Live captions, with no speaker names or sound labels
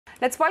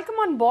Let's welcome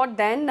on board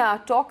then,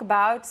 talk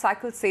about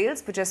cycle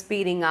sales, which are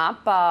speeding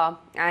up.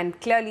 And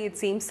clearly it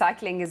seems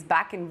cycling is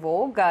back in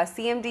vogue.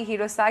 CMD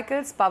Hero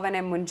Cycles, Pankaj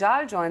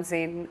Munjal joins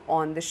in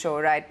on the show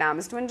right now.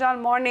 Mr.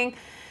 Munjal, morning.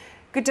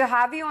 Good to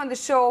have you on the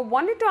show.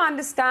 Wanted to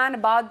understand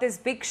about this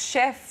big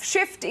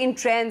shift in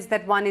trends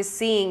that one is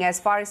seeing as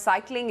far as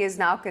cycling is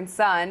now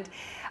concerned.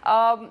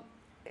 Do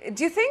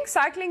you think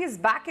cycling is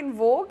back in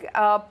vogue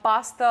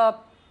past the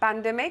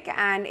pandemic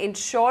and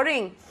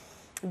ensuring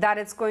that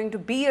it's going to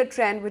be a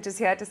trend which is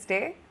here to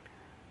stay?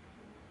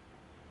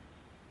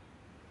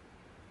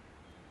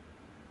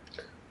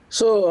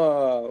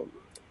 So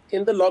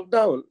in the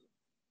lockdown,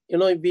 we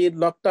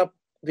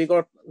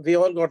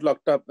all got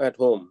locked up at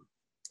home.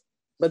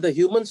 But the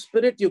human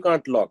spirit you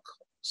can't lock.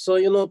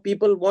 So,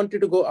 people wanted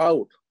to go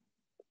out.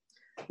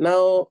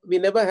 Now, we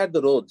never had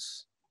the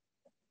roads.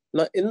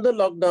 Now, in the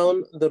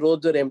lockdown, the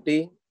roads are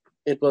empty.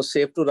 It was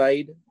safe to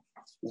ride.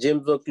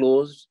 Gyms were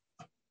closed.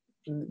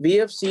 We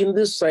have seen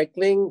this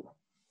cycling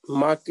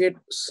market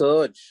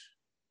surge.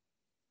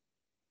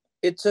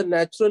 It's a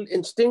natural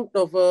instinct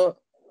of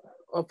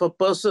a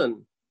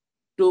person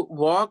to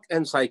walk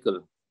and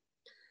cycle.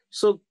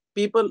 So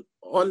people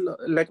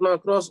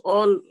across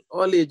all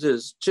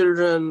ages,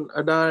 children,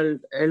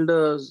 adult,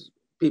 elders,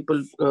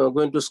 people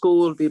going to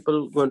school,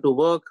 people going to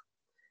work,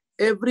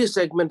 every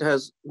segment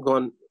has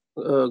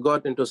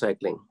got into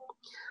cycling.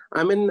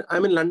 I'm in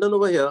London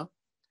over here,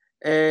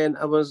 and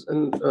I was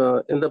in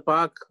the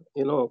park,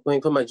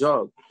 going for my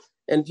jog,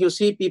 and you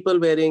see people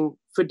wearing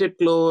fitted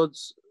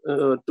clothes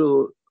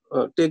to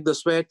take the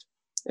sweat,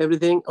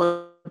 everything.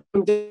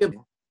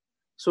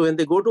 So when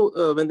they go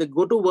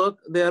to work,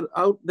 they are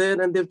out there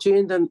and they've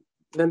changed and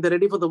then they're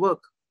ready for the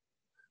work.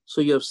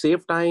 So you have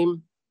saved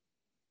time,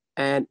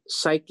 and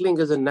cycling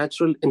is a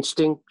natural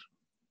instinct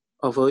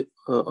of a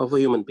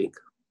human being.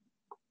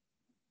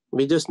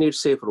 We just need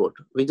safe road.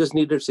 We just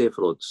needed safe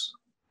roads.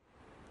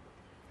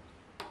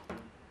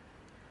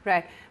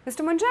 Right.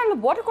 Mr. Munjal,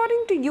 what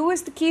according to you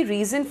is the key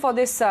reason for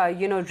this,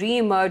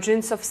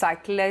 re-emergence of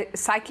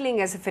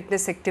cycling as a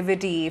fitness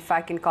activity, if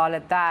I can call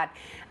it that?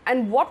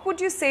 And what would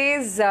you say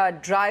is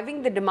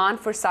driving the demand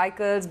for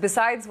cycles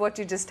besides what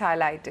you just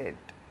highlighted?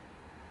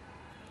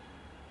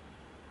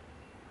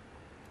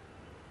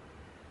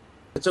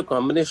 It's a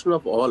combination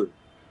of all.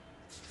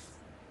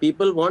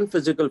 People want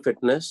physical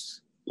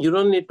fitness. You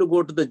don't need to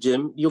go to the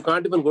gym. You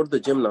can't even go to the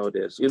gym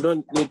nowadays. You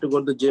don't need to go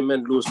to the gym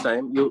and lose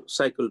time. You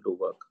cycle to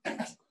work.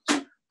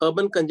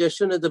 Urban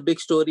congestion is a big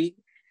story.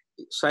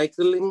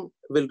 Cycling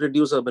will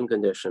reduce urban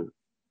congestion.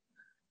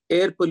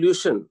 Air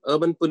pollution,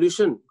 urban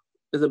pollution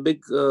is a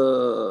big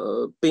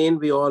pain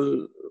we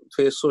all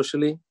face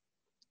socially.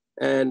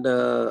 And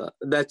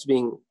that's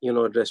being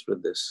addressed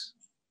with this.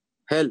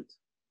 Health.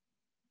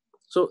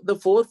 So the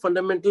four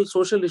fundamental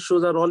social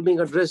issues are all being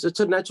addressed. It's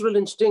a natural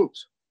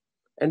instinct.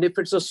 And if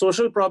it's a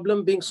social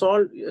problem being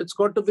solved, it's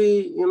got to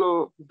be,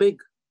 big.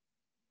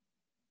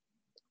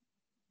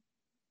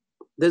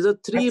 There's a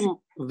 3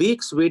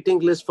 weeks waiting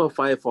list for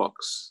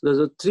Firefox. There's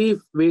a 3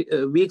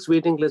 weeks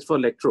waiting list for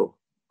Electro.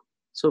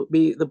 So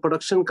the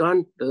production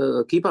can't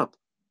keep up.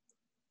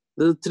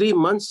 There's a 3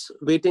 months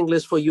waiting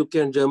list for UK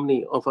and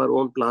Germany of our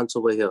own plants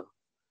over here.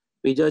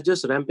 We are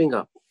just ramping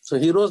up. So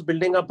Hero's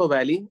building up a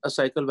valley, a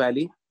cycle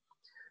valley,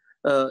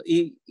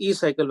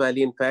 e-cycle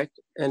valley, in fact,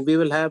 and we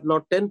will have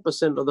now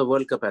 10% of the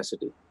world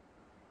capacity.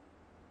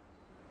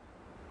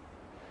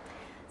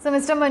 So,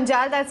 Mr.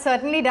 Munjal, that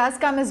certainly does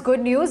come as good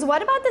news.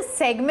 What about the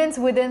segments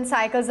within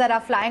cycles that are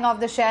flying off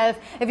the shelf?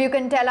 If you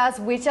can tell us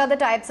which are the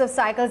types of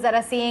cycles that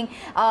are seeing,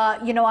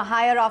 a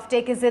higher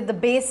offtake. Is it the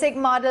basic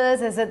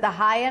models? Is it the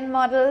high-end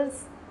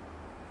models?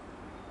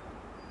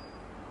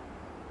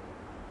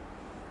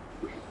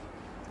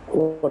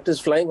 What is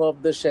flying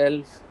off the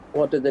shelf,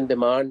 what is in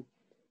demand,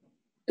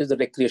 is the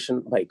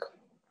recreation bike.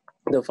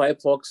 The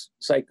Firefox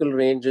cycle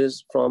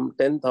ranges from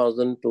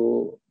 10,000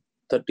 to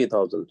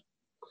 30,000.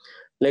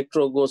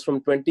 Electro goes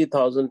from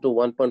 20,000 to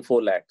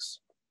 1.4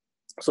 lakhs.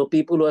 So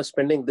people who are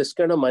spending this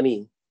kind of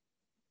money,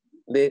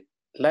 they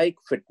like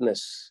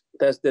fitness.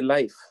 That's their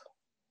life.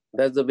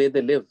 That's the way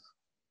they live.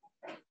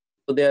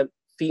 So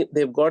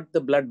they've got the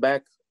blood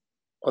back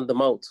on the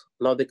mouth.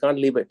 Now they can't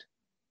leave it.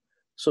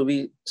 So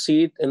we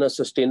see it in a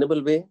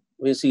sustainable way.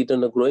 We see it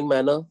in a growing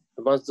manner.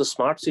 Once the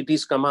smart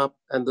cities come up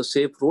and the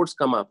safe roads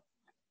come up,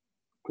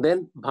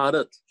 then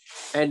Bharat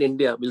and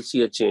India will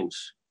see a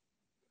change.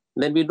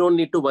 Then we don't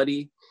need to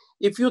worry.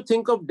 If you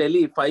think of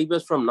Delhi 5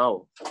 years from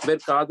now, where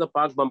cars are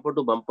parked bumper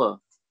to bumper,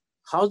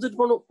 how's it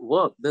going to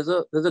work? There's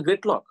a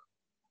gridlock.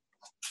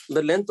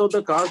 The length of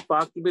the cars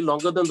parked will be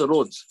longer than the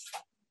roads.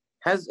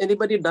 Has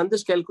anybody done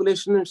this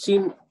calculation and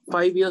seen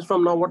 5 years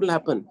from now what will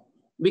happen?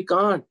 We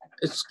can't.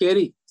 It's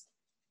scary,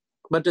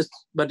 but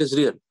it's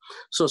real.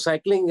 So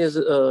cycling is,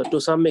 to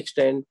some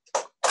extent,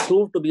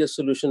 proved to be a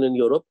solution in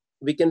Europe.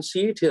 We can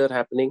see it here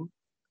happening.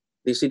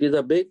 The cities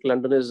are big.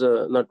 London is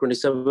now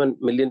 27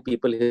 million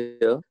people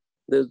here.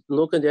 There's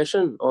no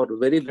congestion or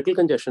very little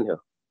congestion here.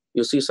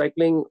 You see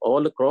cycling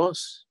all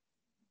across.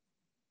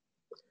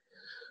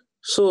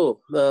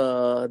 So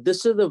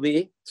this is the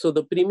way. So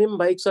the premium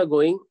bikes are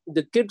going.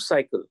 The kids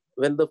cycle.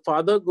 When the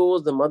father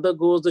goes, the mother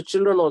goes, the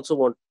children also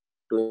want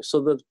to.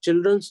 So the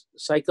children's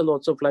cycle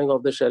also flying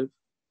off the shelf.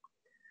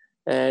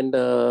 And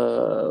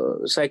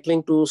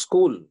cycling to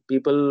school.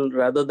 People,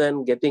 rather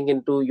than getting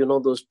into,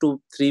 those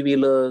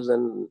 2-3-wheelers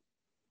and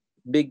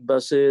big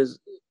buses,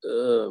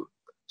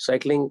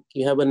 cycling,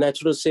 you have a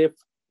natural safe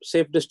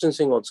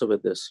distancing also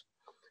with this.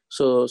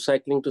 So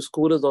cycling to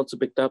school is also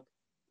picked up.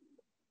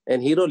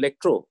 And Hero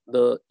Electro,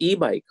 the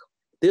e-bike,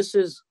 this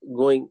is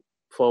going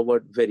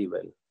forward very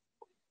well.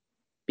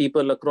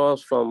 People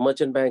across, from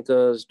merchant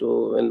bankers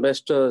to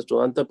investors to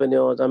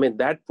entrepreneurs, I mean,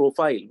 that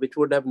profile, which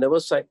would have never,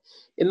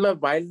 in my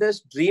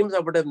wildest dreams, I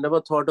would have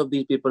never thought of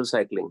these people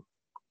cycling.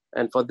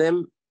 And for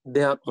them,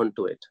 they are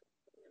onto it.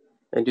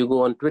 And you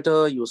go on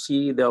Twitter, you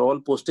see they're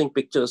all posting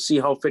pictures, see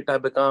how fit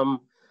I've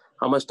become,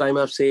 how much time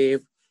I've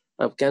saved.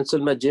 I've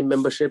canceled my gym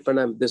membership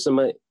and this is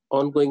my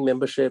ongoing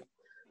membership.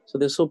 So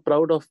they're so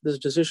proud of this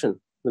decision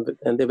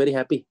and they're very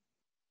happy.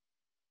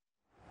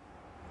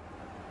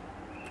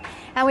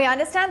 And we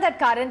understand that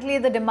currently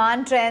the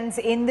demand trends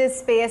in this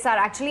space are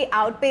actually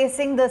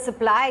outpacing the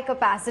supply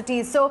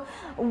capacity. So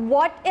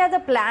what are the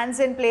plans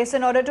in place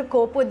in order to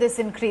cope with this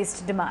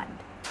increased demand?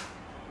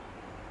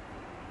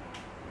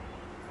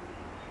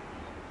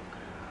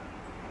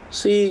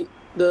 See,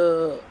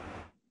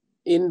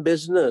 in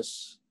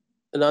business,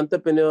 an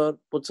entrepreneur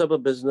puts up a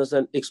business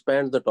and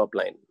expands the top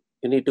line.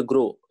 You need to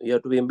grow. You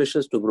have to be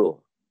ambitious to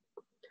grow.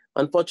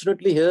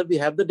 Unfortunately, here we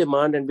have the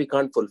demand and we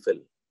can't fulfill.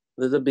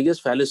 This is the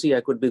biggest fallacy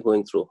I could be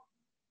going through.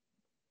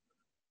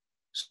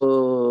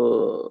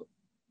 So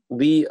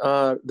we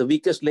are, the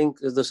weakest link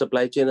is the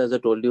supply chain, as I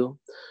told you.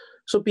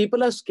 So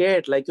people are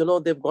scared, like,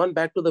 they've gone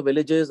back to the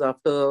villages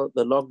after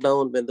the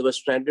lockdown when they were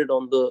stranded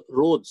on the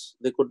roads.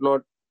 They could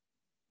not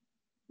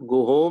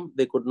go home.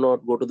 They could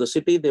not go to the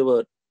city. They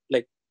were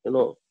like,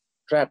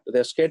 trapped.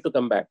 They're scared to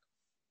come back.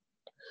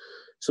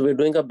 So we're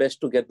doing our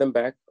best to get them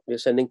back. We're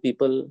sending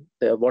people.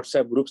 There are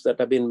WhatsApp groups that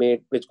have been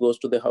made, which goes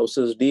to the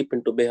houses deep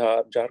into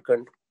Bihar,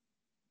 Jharkhand,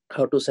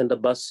 how to send a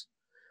bus,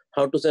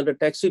 how to send a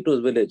taxi to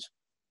his village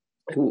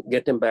and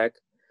get him back.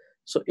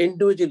 So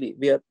individually,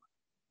 we are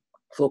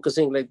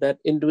focusing like that,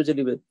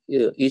 individually with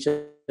each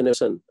and every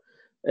person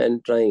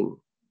and trying.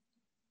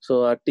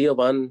 So our tier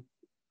 1,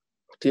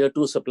 tier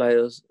 2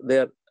 suppliers, they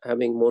are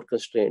having more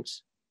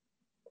constraints.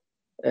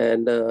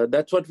 And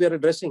that's what we are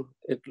addressing.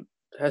 It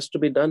has to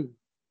be done.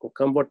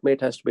 Come what may,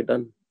 it has to be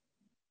done.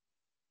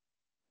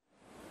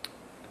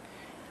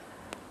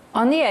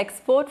 On the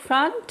export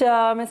front,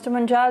 Mr.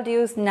 Munjal, do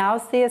you now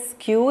see a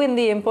skew in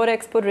the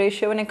import-export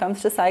ratio when it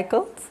comes to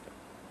cycles?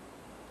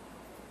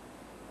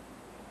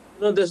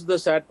 This is the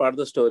sad part of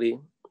the story.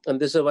 And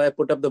this is why I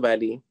put up the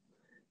valley.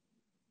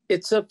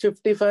 It's a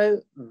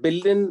 $55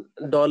 billion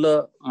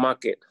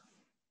market,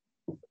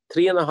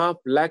 3.5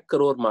 lakh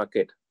crore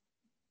market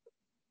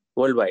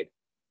worldwide,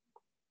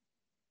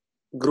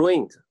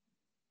 growing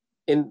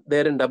in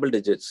double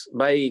digits.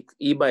 Bike,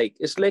 e-bike,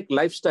 it's like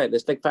lifestyle,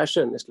 it's like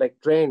fashion, it's like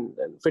trend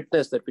and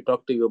fitness that we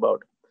talked to you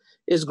about,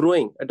 is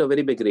growing at a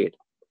very big rate.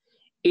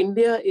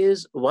 India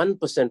is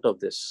 1% of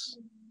this.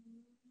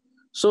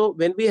 So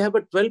when we have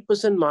a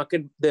 12%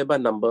 market thereby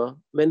number,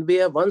 when we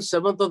have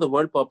 1/7 of the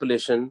world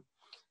population,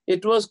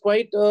 it was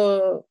quite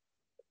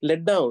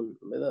let down,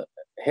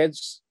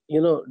 heads,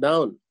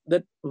 down,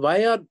 that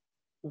why are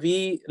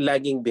we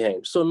lagging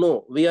behind? So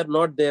no, we are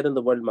not there in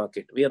the world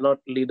market. We are not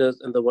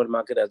leaders in the world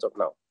market as of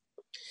now.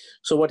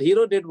 So what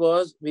Hero did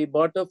was, we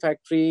bought a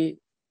factory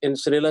in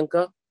Sri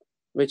Lanka,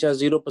 which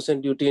has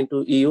 0% duty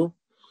into EU.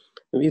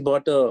 We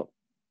bought a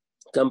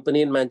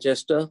company in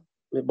Manchester.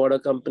 We bought a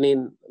company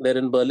there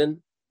in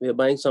Berlin. We are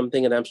buying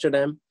something in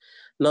Amsterdam.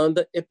 Now in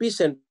the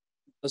epicenter,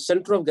 the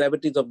center of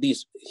gravity of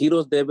these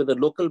Heroes there with a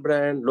local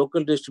brand,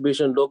 local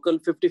distribution, local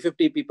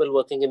 50-50 people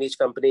working in each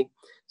company.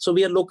 So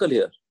we are local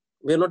here.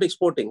 We are not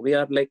exporting. We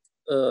are like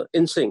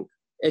InSync,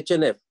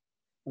 H&F.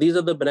 These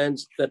are the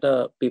brands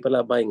that people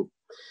are buying.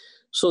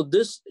 So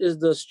this is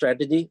the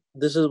strategy.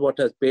 This is what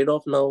has paid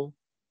off now.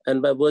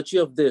 And by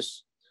virtue of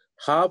this,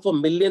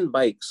 500,000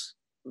 bikes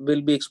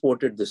will be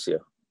exported this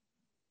year.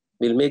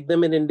 We'll make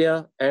them in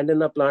India and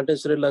in a plant in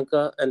Sri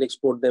Lanka and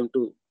export them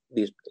to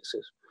these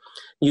places.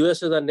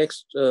 US is our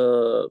next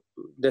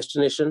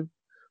destination.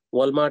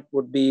 Walmart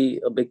would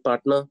be a big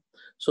partner.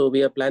 So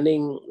we are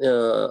planning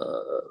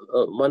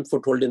one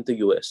foothold into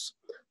US.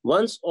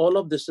 Once all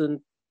of this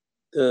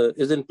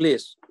is in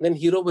place, then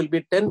Hero will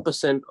be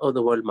 10% of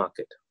the world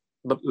market.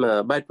 But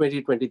by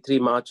 2023,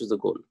 March is the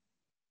goal.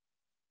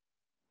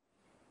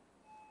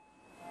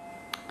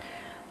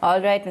 All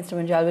right, Mr.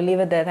 Munjal, we'll leave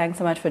it there. Thanks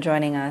so much for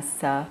joining us.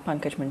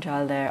 Pankaj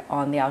Munjal there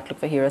on the outlook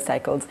for Hero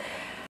Cycles.